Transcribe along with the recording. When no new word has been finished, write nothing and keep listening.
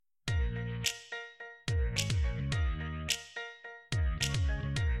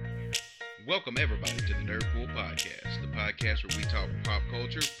Welcome everybody to the Nerdpool Podcast, the podcast where we talk pop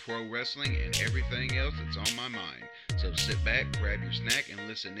culture, pro wrestling, and everything else that's on my mind. So sit back, grab your snack, and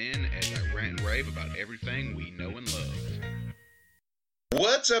listen in as I rant and rave about everything we know and love.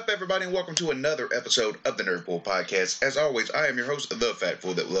 What's up, everybody, and welcome to another episode of the Nerdpool Podcast. As always, I am your host, the Fat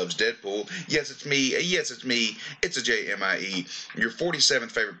Fool that loves Deadpool. Yes, it's me. It's a JMIE, your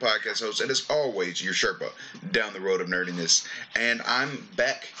 47th favorite podcast host, and as always, your Sherpa down the road of nerdiness. And I'm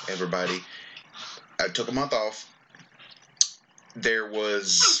back, everybody. I took a month off. There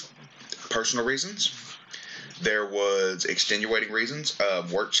was personal reasons. There was extenuating reasons.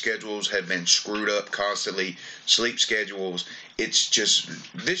 Work schedules have been screwed up constantly. Sleep schedules. It's just,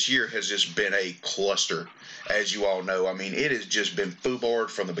 this year has just been a cluster, as you all know. I mean, it has just been foobarred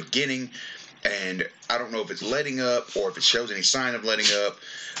from the beginning, and I don't know if it's letting up or if it shows any sign of letting up,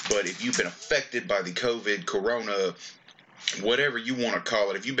 but if you've been affected by the COVID, corona, whatever you want to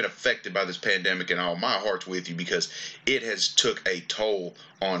call it, if you've been affected by this pandemic and all, my heart's with you, because it has took a toll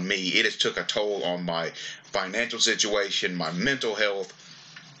on me. It has took a toll on my financial situation, my mental health,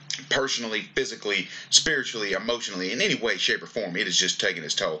 personally, physically, spiritually, emotionally, in any way, shape, or form. It has just taken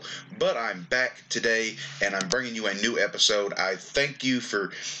its toll. But I'm back today, and I'm bringing you a new episode. I thank you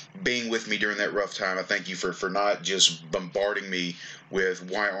for being with me during that rough time. I thank you for not just bombarding me with,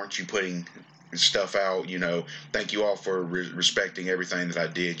 why aren't you putting stuff out? You know, thank you all for respecting everything that I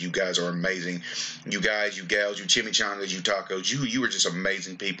did. You guys are amazing. You guys, you gals, you chimichangas, you tacos, you are just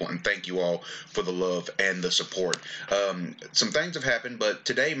amazing people, and thank you all for the love and the support. Some things have happened, but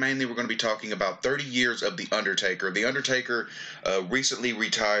today mainly we're going to be talking about 30 years of The Undertaker. The Undertaker recently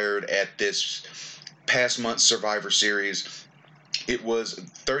retired at this past month's Survivor Series. It was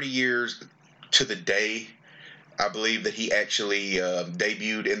 30 years to the day, I believe, that he actually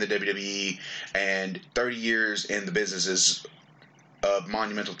debuted in the WWE, and 30 years in the business is a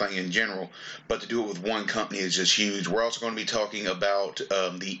monumental thing in general, but to do it with one company is just huge. We're also going to be talking about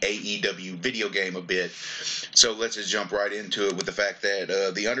the AEW video game a bit, so let's just jump right into it with the fact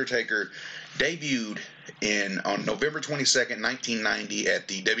that The Undertaker debuted on November 22nd, 1990 at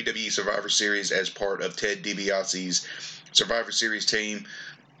the WWE Survivor Series as part of Ted DiBiase's Survivor Series team.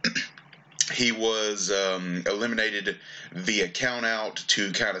 He was eliminated via countout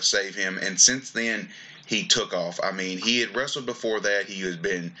to kind of save him, and since then he took off. I mean, he had wrestled before that. He has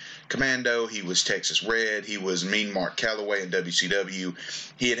been Commando. He was Texas Red. He was Mean Mark Calloway in WCW.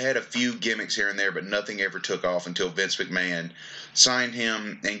 He had a few gimmicks here and there, but nothing ever took off until Vince McMahon signed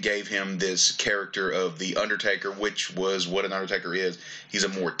him and gave him this character of The Undertaker, which was what an Undertaker is. He's a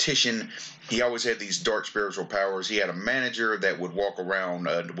mortician. He always had these dark spiritual powers. He had a manager that would walk around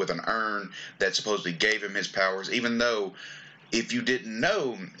with an urn that supposedly gave him his powers, even though, if you didn't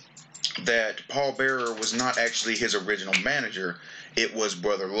know, that Paul Bearer was not actually his original manager. It was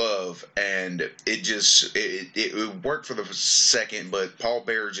Brother Love, and it worked for the second, but Paul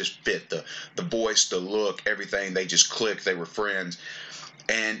Bearer just fit the voice, the look, everything. They just clicked. They were friends,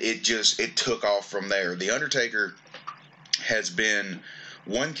 and it took off from there. The Undertaker has been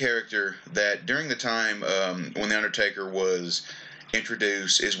one character that during the time when The Undertaker was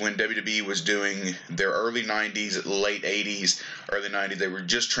introduced is when WWE was doing their early 90s, late 80s, early 90s. They were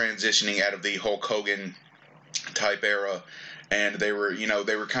just transitioning out of the Hulk Hogan type era, and they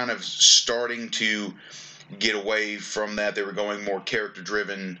were kind of starting to get away from that. They were going more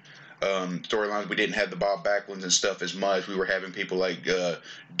character-driven storylines. We didn't have the Bob Backlunds and stuff as much. We were having people like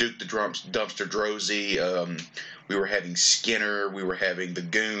Duke the Dumpster Droese. We were having Skinner. We were having the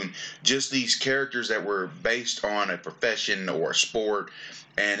Goon. Just these characters that were based on a profession or a sport.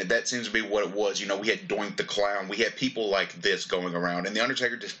 And that seems to be what it was. You know, we had Doink the Clown. We had people like this going around. And The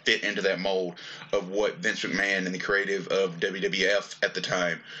Undertaker just fit into that mold of what Vince McMahon and the creative of WWF at the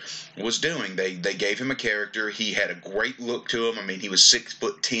time was doing. They gave him a character. He had a great look to him. I mean, he was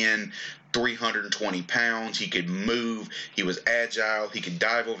 6'10", 320 pounds. He could move. He was agile. He could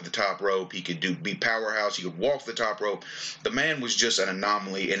dive over the top rope. He could be powerhouse. He could walk the top rope. The man was just an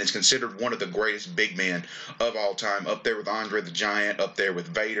anomaly, and is considered one of the greatest big men of all time, up there with Andre the Giant, up there with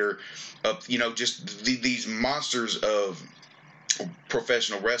Vader, just these monsters of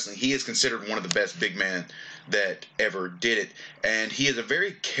professional wrestling. He is considered one of the best big men that ever did it, and he is a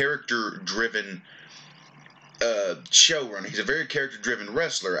very character-driven showrunner. He's a very character-driven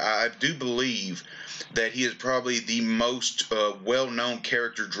wrestler. I do believe that he is probably the most well-known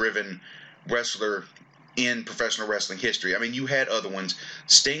character-driven wrestler in professional wrestling history. I mean, you had other ones.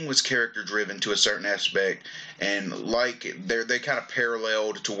 Sting was character-driven to a certain aspect, and they kind of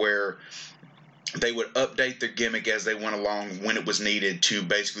paralleled to where they would update their gimmick as they went along when it was needed to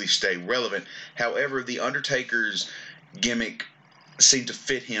basically stay relevant. However, The Undertaker's gimmick seemed to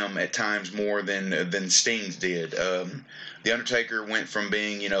fit him at times more than Sting's did. The Undertaker went from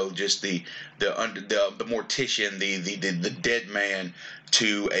being, just the mortician, the dead man,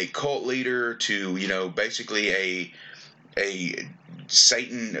 to a cult leader, to basically a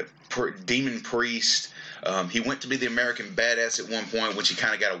Satan demon priest. He went to be the American Badass at one point, which he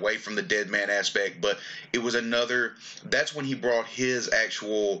kind of got away from the dead man aspect, but it was that's when he brought his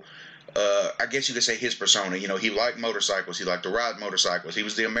actual, I guess you could say his persona. He liked motorcycles. He liked to ride motorcycles. He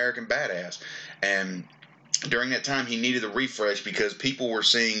was the American Badass. And during that time, he needed a refresh because people were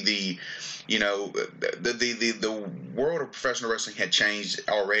seeing the world of professional wrestling had changed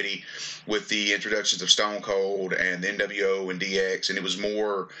already with the introductions of Stone Cold and the NWO and DX, and it was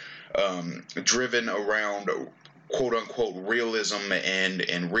more driven around quote unquote realism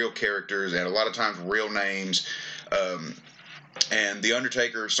and real characters, and a lot of times real names. And The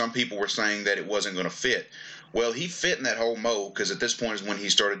Undertaker, some people were saying that it wasn't going to fit. Well, he fit in that whole mold because at this point is when he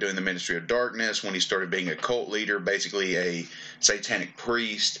started doing the Ministry of Darkness, when he started being a cult leader, basically a satanic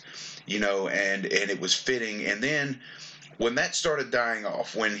priest, and it was fitting. And then when that started dying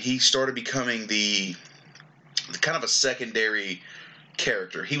off, when he started becoming the kind of a secondary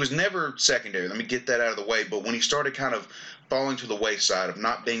character, he was never secondary, let me get that out of the way, but when he started kind of falling to the wayside of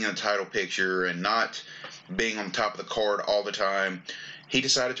not being in the title picture and not being on top of the card all the time, he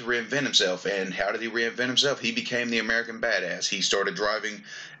decided to reinvent himself. And how did he reinvent himself? He became the American Badass. He started riding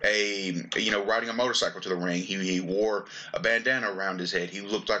a motorcycle to the ring. He wore a bandana around his head. He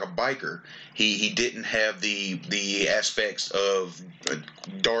looked like a biker. He didn't have the aspects of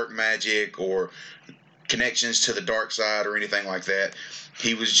dark magic or connections to the dark side or anything like that.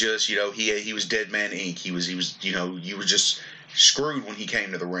 He was just, he was Dead Man Inc. He was, you were just screwed when he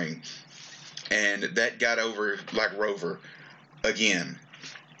came to the ring. And that got over like Rover again.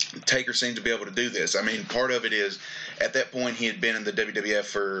 Taker seemed to be able to do this. I mean, part of it is, at that point, he had been in the WWF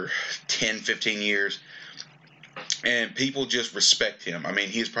for 10, 15 years, and people just respect him. I mean,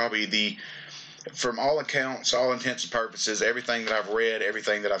 he's probably from all accounts, all intents and purposes, everything that I've read,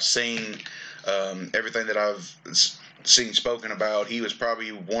 everything that I've seen, everything that I've seen spoken about, he was probably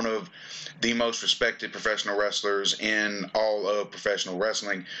one of the most respected professional wrestlers in all of professional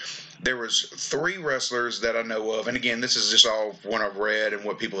wrestling. There was 3 wrestlers that I know of, and again, this is just all what I've read and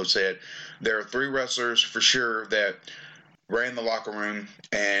what people have said. There are 3 wrestlers for sure that ran the locker room,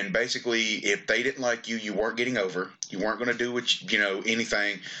 and basically, if they didn't like you, you weren't getting over. You weren't going to do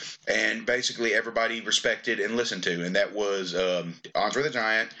anything, and basically everybody respected and listened to, and that was Andre the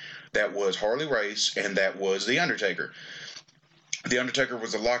Giant, that was Harley Race, and that was The Undertaker. The Undertaker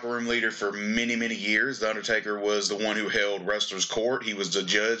was the locker room leader for many, many years. The Undertaker was the one who held wrestlers' court. He was the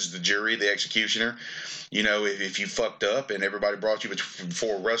judge, the jury, the executioner. If you fucked up and everybody brought you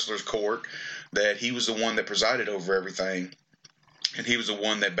before wrestlers' court, that he was the one that presided over everything. And he was the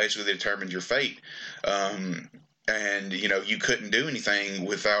one that basically determined your fate. And you couldn't do anything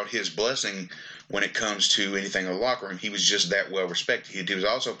without his blessing when it comes to anything in the locker room. He was just that well respected. He was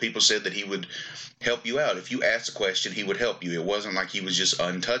also, people said that he would help you out. If you asked a question, he would help you. It wasn't like he was just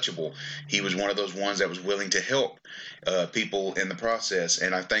untouchable. He was one of those ones that was willing to help people in the process.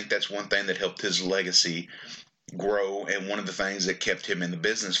 And I think that's one thing that helped his legacy grow. And one of the things that kept him in the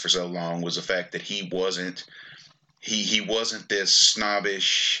business for so long was the fact that he wasn't this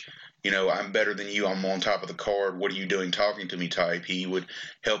snobbish, I'm better than you, I'm on top of the card, what are you doing talking to me type. He would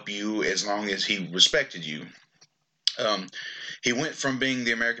help you as long as he respected you. He went from being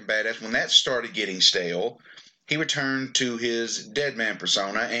the American Badass. When that started getting stale, he returned to his dead man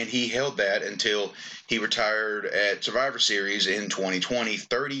persona, and he held that until he retired at Survivor Series in 2020,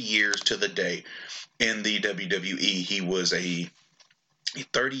 30 years to the day in the WWE. He was a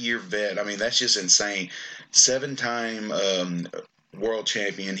 30-year vet. I mean, that's just insane. 7-time world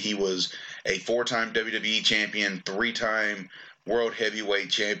champion. He was a 4-time WWE champion, 3-time world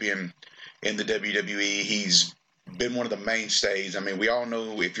heavyweight champion in the WWE. He's been one of the mainstays. I mean, we all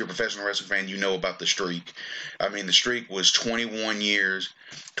know, if you're a professional wrestling fan, you know about the streak. I mean, the streak was 21 years,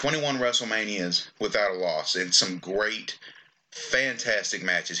 21 WrestleManias without a loss, and some great, fantastic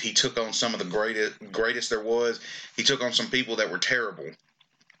matches. He took on some of the greatest there was. He took on some people that were terrible,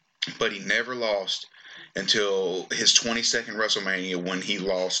 but he never lost until his 22nd WrestleMania, when he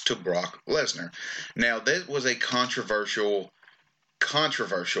lost to Brock Lesnar. Now, that was a controversial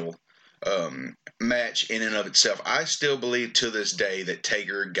match in and of itself. I still believe to this day that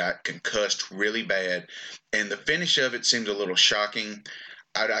Taker got concussed really bad, and the finish of it seems a little shocking.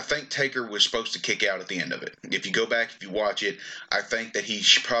 I think Taker was supposed to kick out at the end of it. If you go back, if you watch it, I think that he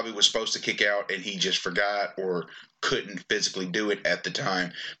probably was supposed to kick out and he just forgot or couldn't physically do it at the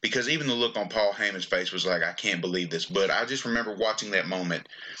time, because even the look on Paul Heyman's face was like, I can't believe this. But I just remember watching that moment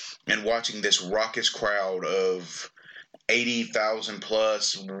and watching this raucous crowd of 80,000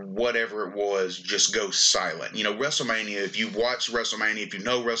 plus, whatever it was, just go silent. You know, WrestleMania, if you watch WrestleMania, if you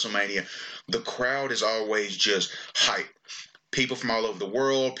know WrestleMania, the crowd is always just hype. People from all over the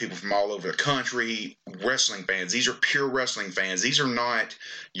world, people from all over the country, wrestling fans. These are pure wrestling fans. These are not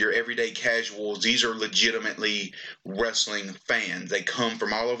your everyday casuals. These are legitimately wrestling fans. They come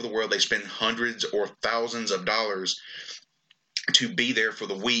from all over the world. They spend hundreds or thousands of dollars to be there for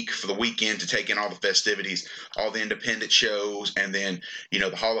the week, for the weekend, to take in all the festivities, all the independent shows, and then, you know,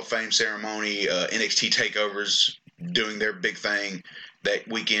 the Hall of Fame ceremony, NXT takeovers doing their big thing that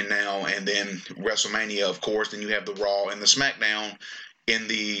weekend now, and then WrestleMania, of course. Then you have the Raw and the SmackDown in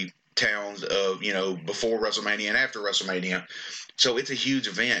the towns of, you know, before WrestleMania and after WrestleMania. So it's a huge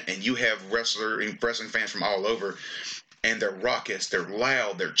event, and you have wrestling fans from all over, and they're raucous, they're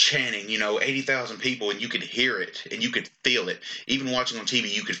loud, they're chanting, you know, 80,000 people, and you could hear it, and you could feel it. Even watching on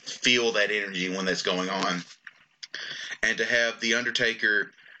TV, you could feel that energy when that's going on. And to have The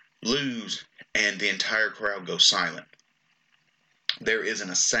Undertaker lose and the entire crowd go silent. There isn't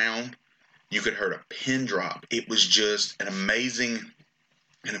a sound. You could hear a pin drop. It was just an amazing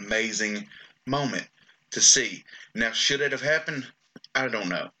moment to see. Now, should it have happened? I don't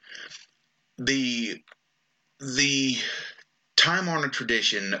know. The time-honored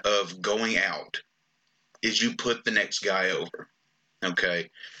tradition of going out is you put the next guy over. Okay?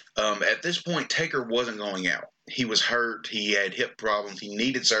 At this point, Taker wasn't going out. He was hurt. He had hip problems. He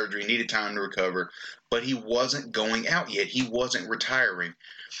needed surgery. He needed time to recover. But he wasn't going out yet. He wasn't retiring.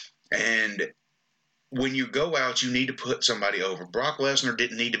 And when you go out, you need to put somebody over. Brock Lesnar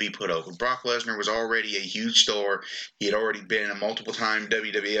didn't need to be put over. Brock Lesnar was already a huge star. He had already been a multiple-time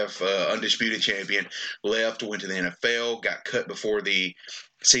WWF Undisputed Champion, left, went to the NFL, got cut before the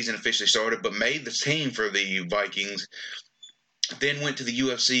season officially started, but made the team for the Vikings. Then went to the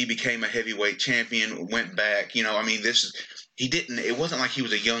UFC, became a heavyweight champion, went back. You know, I mean, it wasn't like he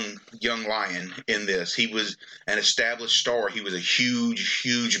was a young lion in this. He was an established star. He was a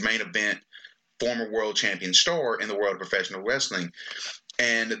huge main event former world champion star in the world of professional wrestling.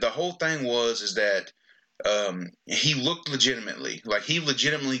 And the whole thing is that he looked legitimately. Like, he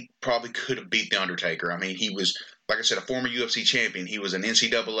legitimately probably could have beat The Undertaker. I mean, he was, like I said, a former UFC champion. He was an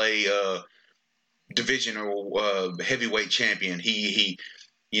NCAA divisional heavyweight champion. He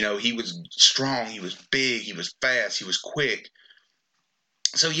was strong, he was big, he was fast, he was quick.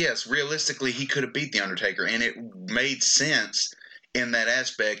 So yes, realistically, he could have beat The Undertaker, and it made sense in that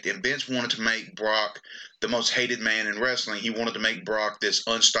aspect. And Vince wanted to make Brock the most hated man in wrestling. He wanted to make Brock this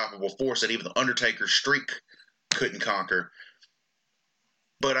unstoppable force that even The Undertaker's streak couldn't conquer.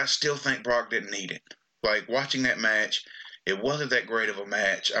 But I still think Brock didn't need it. Like, watching that match, it wasn't that great of a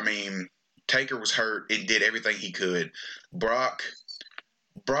match. I mean, Taker was hurt and did everything he could. Brock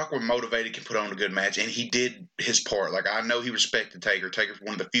was motivated, can put on a good match, and he did his part. Like, I know he respected Taker. Taker's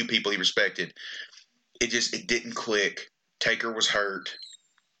one of the few people he respected. It didn't click. Taker was hurt.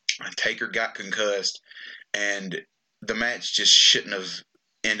 Taker got concussed, and the match just shouldn't have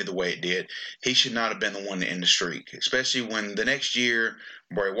ended the way it did. He should not have been the one to end the streak, especially when the next year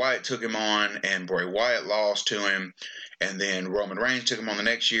Bray Wyatt took him on, and Bray Wyatt lost to him, and then Roman Reigns took him on the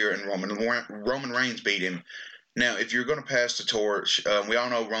next year, and Roman Reigns beat him. Now, if you're going to pass the torch, we all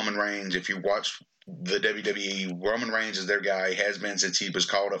know Roman Reigns. If you watch the WWE, Roman Reigns is their guy. He has been since he was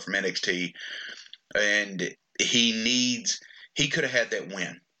called up from NXT, and he could have had that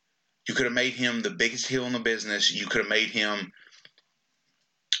win. You could have made him the biggest heel in the business. You could have made him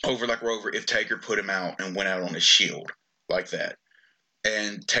over like Rover if Taker put him out and went out on his shield like that.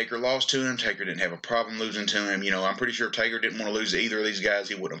 And Taker lost to him. Taker didn't have a problem losing to him. You know, I'm pretty sure if Taker didn't want to lose to either of these guys,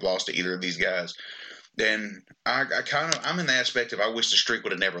 he wouldn't have lost to either of these guys. Then I'm in the aspect of I wish the streak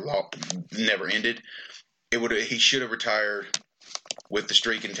would have never ended. He should have retired with the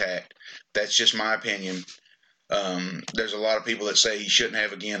streak intact. That's just my opinion. There's a lot of people that say he shouldn't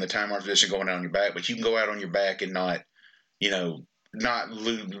have, again, the time-honored tradition going out on your back, but you can go out on your back and not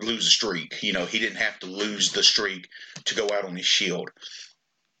lose the streak. You know, he didn't have to lose the streak to go out on his shield.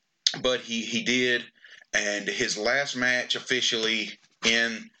 But he did, and his last match officially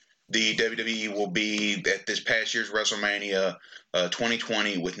in the WWE will be at this past year's WrestleMania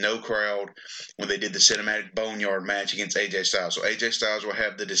 2020 with no crowd when they did the cinematic Boneyard match against AJ Styles. So AJ Styles will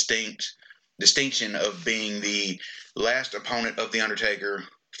have the distinction of being the last opponent of The Undertaker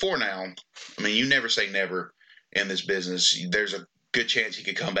for now. I mean, you never say never in this business. There's a good chance he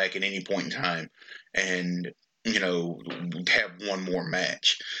could come back at any point in time. And have one more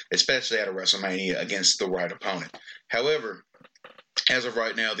match, especially at a WrestleMania against the right opponent. However, as of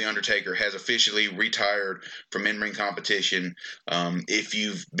right now, The Undertaker has officially retired from in-ring competition. If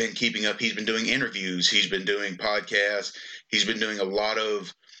you've been keeping up, he's been doing interviews, he's been doing podcasts, he's been doing a lot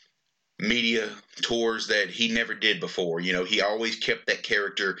of media tours that he never did before. He always kept that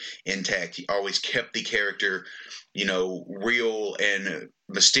character intact. He always kept the character, real and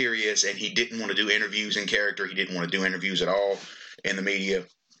mysterious, and he didn't want to do interviews in character. He didn't want to do interviews at all in the media.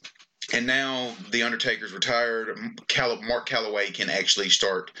 And now The Undertaker's retired. Mark Calloway can actually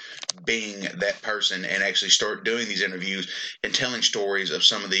start being that person and actually start doing these interviews and telling stories of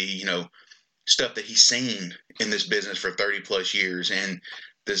some of the, stuff that he's seen in this business for 30 plus years. And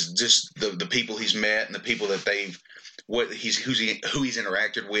this just the people he's met and the people that who he's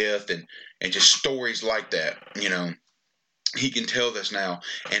interacted with and just stories like that, he can tell this now.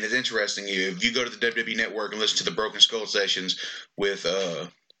 And it's interesting, if you go to the WWE Network and listen to the Broken Skull sessions with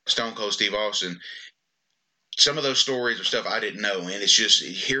Stone Cold Steve Austin, some of those stories are stuff I didn't know, and it's just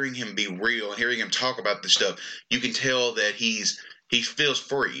hearing him be real and hearing him talk about this stuff. You can tell that he feels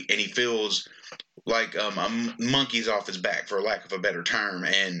free and he feels like a monkey's off his back, for lack of a better term,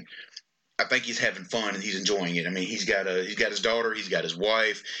 and I think he's having fun and he's enjoying it. I mean, he's got his daughter, he's got his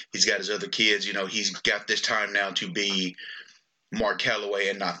wife, he's got his other kids. He's got this time now to be Mark Calloway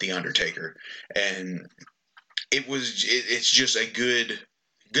and not The Undertaker, and it's just a good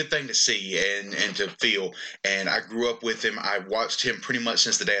thing to see and to feel. And I grew up with him. I watched him pretty much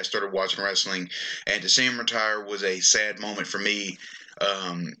since the day I started watching wrestling, and to see him retire was a sad moment for me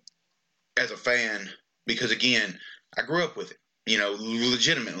as a fan, because again, I grew up with it.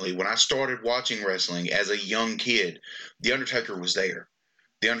 Legitimately, when I started watching wrestling as a young kid, The Undertaker was there.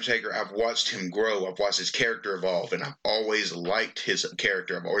 The Undertaker, I've watched him grow. I've watched his character evolve, and I've always liked his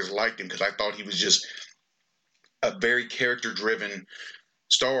character. I've always liked him because I thought he was just a very character-driven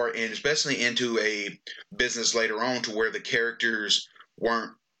star, and especially into a business later on to where the characters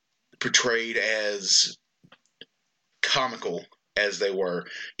weren't portrayed as comical as they were.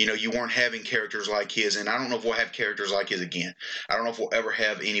 You weren't having characters like his, and I don't know if we'll have characters like his again. I don't know if we'll ever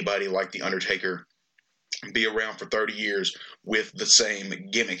have anybody like The Undertaker be around for 30 years with the same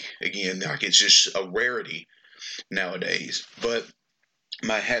gimmick again. Like, it's just a rarity nowadays. But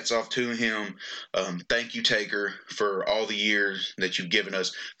my hat's off to him. Thank you, Taker, for all the years that you've given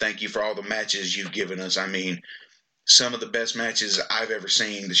us. Thank you for all the matches you've given us. I mean, some of the best matches I've ever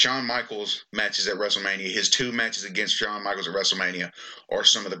seen. The Shawn Michaels matches at WrestleMania, his 2 matches against Shawn Michaels at WrestleMania, are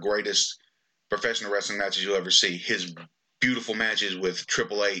some of the greatest professional wrestling matches you'll ever see. His beautiful matches with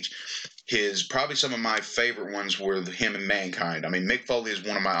Triple H, probably some of my favorite ones were him and Mankind. I mean, Mick Foley is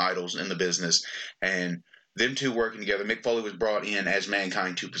one of my idols in the business, and them two working together. Mick Foley was brought in as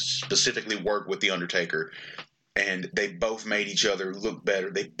Mankind to specifically work with The Undertaker, and they both made each other look better.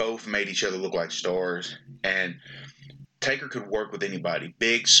 They both made each other look like stars, and Taker could work with anybody.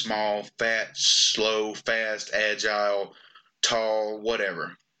 Big, small, fat, slow, fast, agile, tall,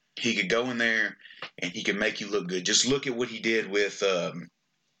 whatever. He could go in there and he could make you look good. Just look at what he did with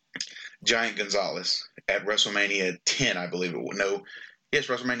Giant Gonzalez at WrestleMania 10, I believe it was. No, yes,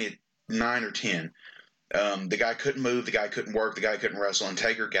 WrestleMania 9 or 10. The guy couldn't move, the guy couldn't work, the guy couldn't wrestle, and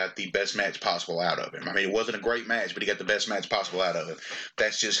Taker got the best match possible out of him. I mean, it wasn't a great match, but he got the best match possible out of it.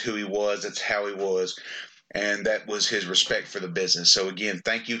 That's just who he was. That's how he was. And that was his respect for the business. So again,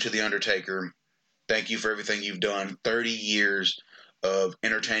 thank you to The Undertaker. Thank you for everything you've done. 30 years of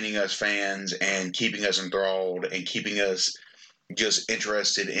entertaining us fans and keeping us enthralled and keeping us just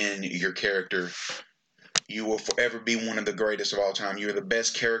interested in your character. You will forever be one of the greatest of all time. You're the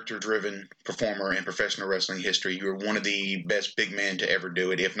best character-driven performer in professional wrestling history. You're one of the best big men to ever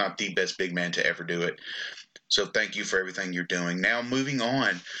do it, if not the best big man to ever do it. So thank you for everything you're doing. Now moving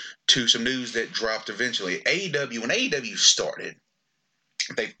on to some news that dropped eventually. AEW, when AEW started,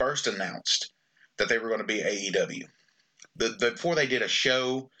 they first announced that they were going to be AEW. Before they did a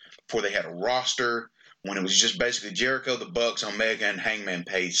show, before they had a roster, when it was just basically Jericho, the Bucks, Omega, and Hangman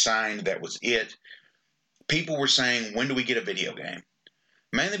Page signed, that was it. People were saying, when do we get a video game?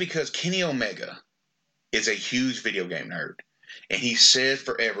 Mainly because Kenny Omega is a huge video game nerd. And he said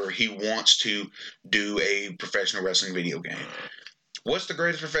forever he wants to do a professional wrestling video game. What's the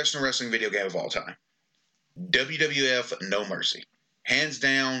greatest professional wrestling video game of all time? WWF No Mercy. Hands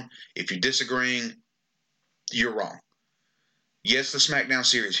down, if you're disagreeing, you're wrong. Yes, the SmackDown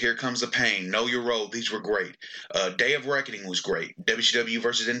series, Here Comes the Pain, Know Your Role, these were great. Day of Reckoning was great. WCW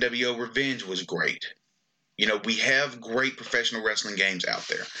versus NWO Revenge was great. You know, we have great professional wrestling games out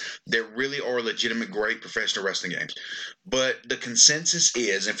there. There really are legitimate great professional wrestling games. But the consensus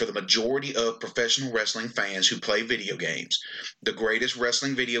is, and for the majority of professional wrestling fans who play video games, the greatest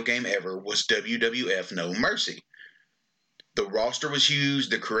wrestling video game ever was WWF No Mercy. The roster was huge.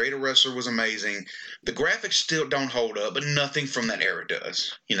 The creator wrestler was amazing. The graphics still don't hold up, but nothing from that era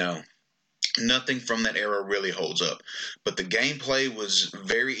does. You know, nothing from that era really holds up. But the gameplay was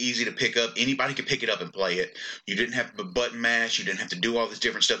very easy to pick up. Anybody could pick it up and play it. You didn't have to button mash. You didn't have to do all this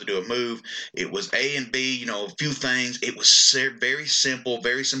different stuff to do a move. It was A and B, you know, a few things. It was very simple,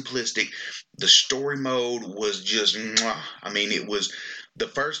 very simplistic. The story mode was just, I mean, it was the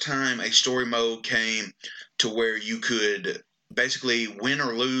first time a story mode came to where you could basically win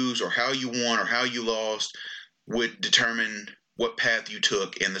or lose, or how you won or how you lost would determine what path you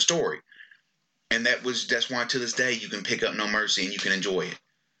took in the story. And that's why to this day you can pick up No Mercy and you can enjoy it.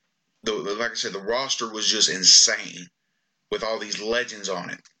 Like I said, the roster was just insane with all these legends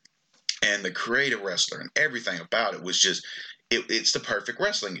on it. And the creative wrestler and everything about it was just, it's the perfect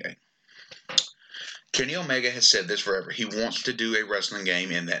wrestling game. Kenny Omega has said this forever. He wants to do a wrestling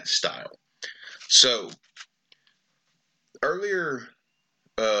game in that style. So, earlier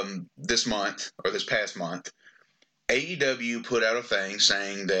this past month, AEW put out a thing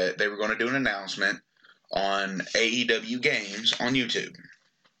saying that they were going to do an announcement on AEW games on YouTube.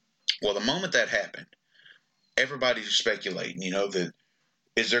 Well, the moment that happened, everybody's speculating, you know, that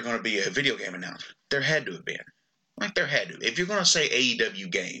is there going to be a video game announcement? There had to have been. Like, there had to. If you're going to say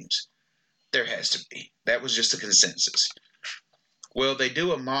AEW games, there has to be. That was just a consensus. Well, they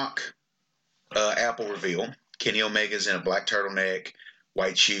do a mock Apple reveal. Kenny Omega's in a black turtleneck,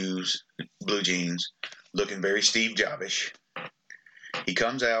 white shoes, blue jeans, looking very Steve Jobbish. He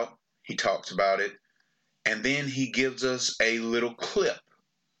comes out, he talks about it, and then he gives us a little clip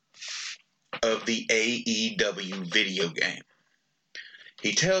of the AEW video game.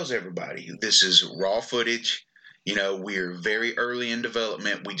 He tells everybody this is raw footage. You know, we're very early in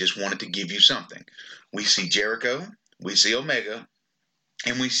development. We just wanted to give you something. We see Jericho, we see Omega,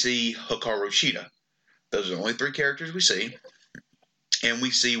 and we see Hikaru Shida. Those are the only three characters we see. And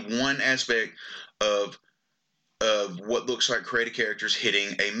we see one aspect of what looks like creative characters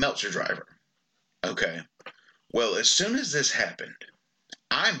hitting a Meltzer driver. Okay. Well, as soon as this happened,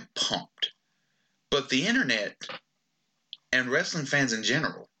 I'm pumped. But the internet and wrestling fans in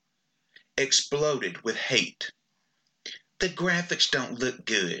general exploded with hate. The graphics don't look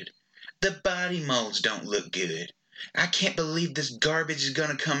good. The body molds don't look good. I can't believe this garbage is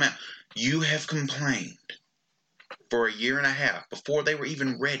going to come out. You have complained for a year and a half before they were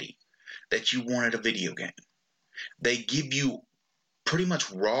even ready that you wanted a video game. They give you pretty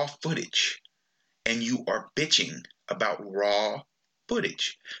much raw footage, and you are bitching about raw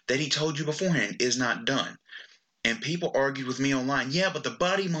footage that he told you beforehand is not done. And people argue with me online, yeah, but the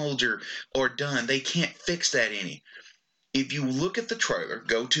body molds are done. They can't fix that any. If you look at the trailer,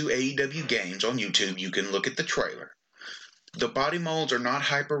 go to AEW Games on YouTube, you can look at the trailer. The body molds are not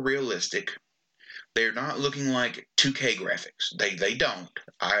hyper realistic. They're not looking like 2K graphics. They don't.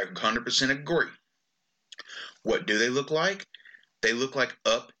 I 100% agree. What do they look like? They look like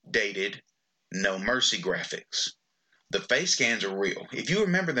updated No Mercy graphics. The face scans are real. If you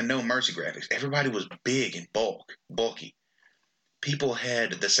remember the No Mercy graphics, everybody was big and bulky. People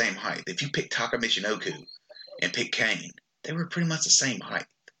had the same height. If you pick Taka Michinoku and pick Kane, they were pretty much the same height.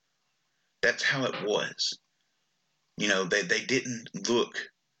 That's how it was. You know, they didn't look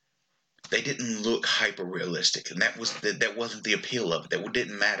hyper realistic, and that wasn't the appeal of it. That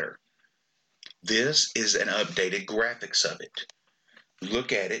didn't matter. This is an updated graphics of it.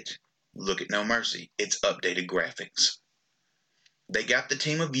 Look at it. Look at No Mercy. It's updated graphics. They got the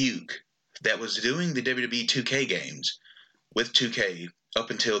team of Uke that was doing the WWE 2K games with 2K up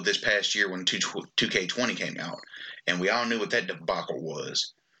until this past year when 2K20 came out. And we all knew what that debacle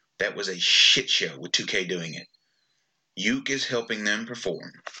was. That was a shit show with 2K doing it. Uke is helping them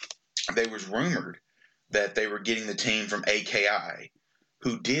perform. There was rumored that they were getting the team from AKI,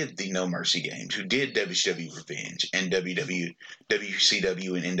 who did the No Mercy games, who did WCW Revenge and WCW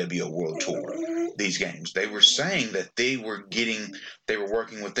and NWO World Tour, these games. They were saying that they were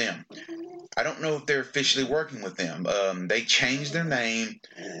working with them. I don't know if they're officially working with them. They changed their name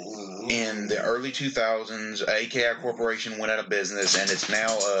in the early 2000s. AKI Corporation went out of business, and it's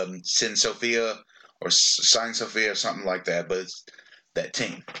now Sin Sophia or Sign Sophia or something like that, but it's that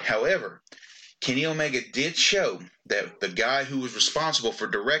team. However, Kenny Omega did show that the guy who was responsible for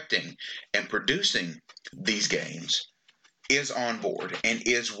directing and producing these games is on board and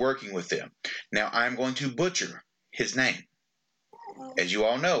is working with them. Now, I'm going to butcher his name. As you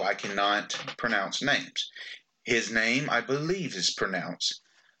all know, I cannot pronounce names. His name, I believe, is pronounced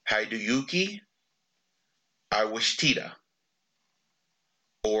Hideyuki Iwashita,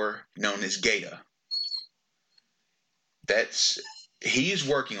 or known as Gata. He's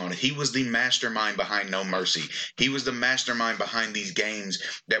working on it. He was the mastermind behind No Mercy. He was the mastermind behind these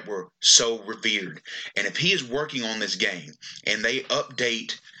games that were so revered. And if he is working on this game and they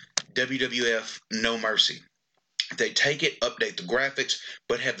update WWF No Mercy, if they take it, update the graphics,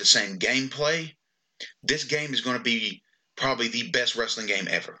 but have the same gameplay, this game is going to be probably the best wrestling game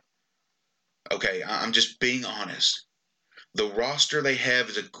ever. Okay, I'm just being honest. The roster they have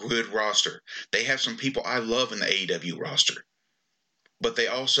is a good roster. They have some people I love in the AEW roster. But they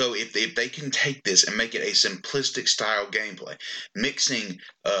also, if they can take this and make it a simplistic style gameplay, mixing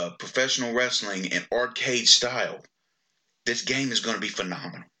professional wrestling and arcade style, this game is going to be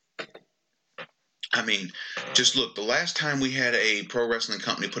phenomenal. I mean, just look, the last time we had a pro wrestling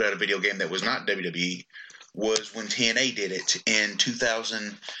company put out a video game that was not WWE was when TNA did it in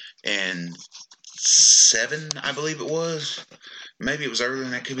 2007, I believe it was. Maybe it was earlier than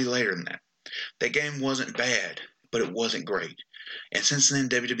that, could be later than that. That game wasn't bad, but it wasn't great. And since then,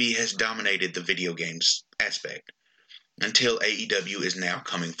 WWE has dominated the video games aspect until AEW is now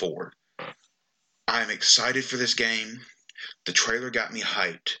coming forward. I'm excited for this game. The trailer got me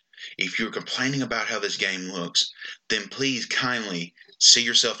hyped. If you're complaining about how this game looks, then please kindly see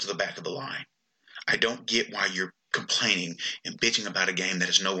yourself to the back of the line. I don't get why you're complaining and bitching about a game that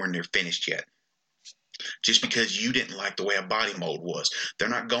is nowhere near finished yet. Just because you didn't like the way a body mold was. They're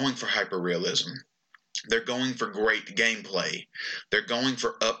not going for hyper-realism. They're going for great gameplay. They're going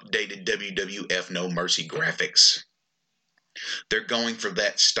for updated WWF No Mercy graphics. They're going for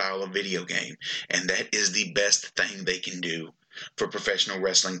that style of video game. And that is the best thing they can do for professional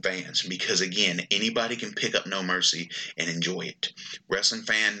wrestling fans, because again, anybody can pick up No Mercy and enjoy it. Wrestling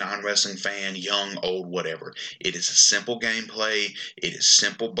fan, non-wrestling fan, young, old, whatever. It is a simple gameplay. It is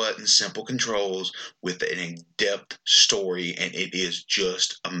simple buttons, simple controls with an in-depth story, and it is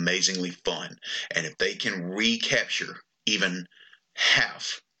just amazingly fun. And if they can recapture even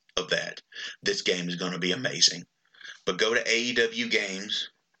half of that, this game is going to be amazing. But go to AEW Games.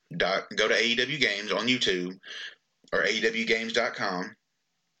 Go to AEW Games on YouTube or AEWGames.com.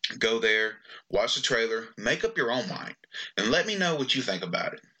 Go there, watch the trailer, make up your own mind, and let me know what you think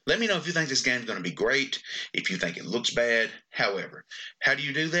about it. Let me know if you think this game's going to be great, if you think it looks bad, however. How do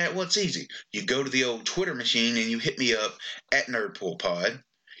you do that? Well, it's easy. You go to the old Twitter machine and you hit me up at NerdPoolPod.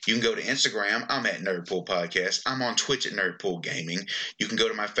 You can go to Instagram. I'm at Nerdpool Podcast. I'm on Twitch at Nerdpool Gaming. You can go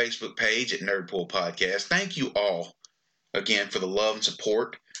to my Facebook page at Nerdpool Podcast. Thank you all again for the love and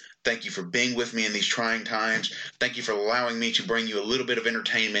support. Thank you for being with me in these trying times. Thank you for allowing me to bring you a little bit of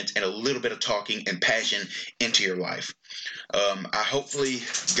entertainment and a little bit of talking and passion into your life. I hopefully,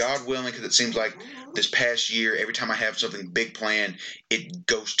 God willing, because it seems like this past year, every time I have something big planned, it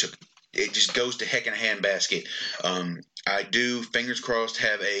just goes to heck in a handbasket. I do, fingers crossed,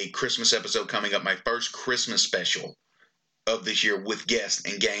 have a Christmas episode coming up, my first Christmas special of this year with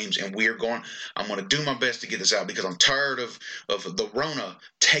guests and games, and I'm going to do my best to get this out because I'm tired of the Rona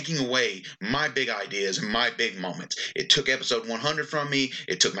taking away my big ideas and my big moments. It took episode 100 from me.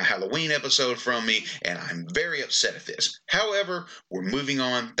 It took my Halloween episode from me, and I'm very upset at this. However, we're moving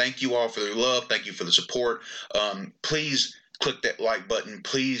on. Thank you all for the love. Thank you for the support. Please click that like button.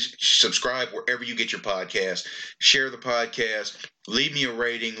 Please subscribe wherever you get your podcast. Share the podcast. Leave me a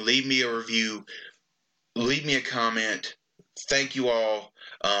rating. Leave me a review. Leave me a comment. Thank you all.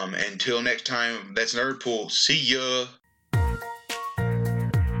 Until next time, that's Nerdpool. See ya.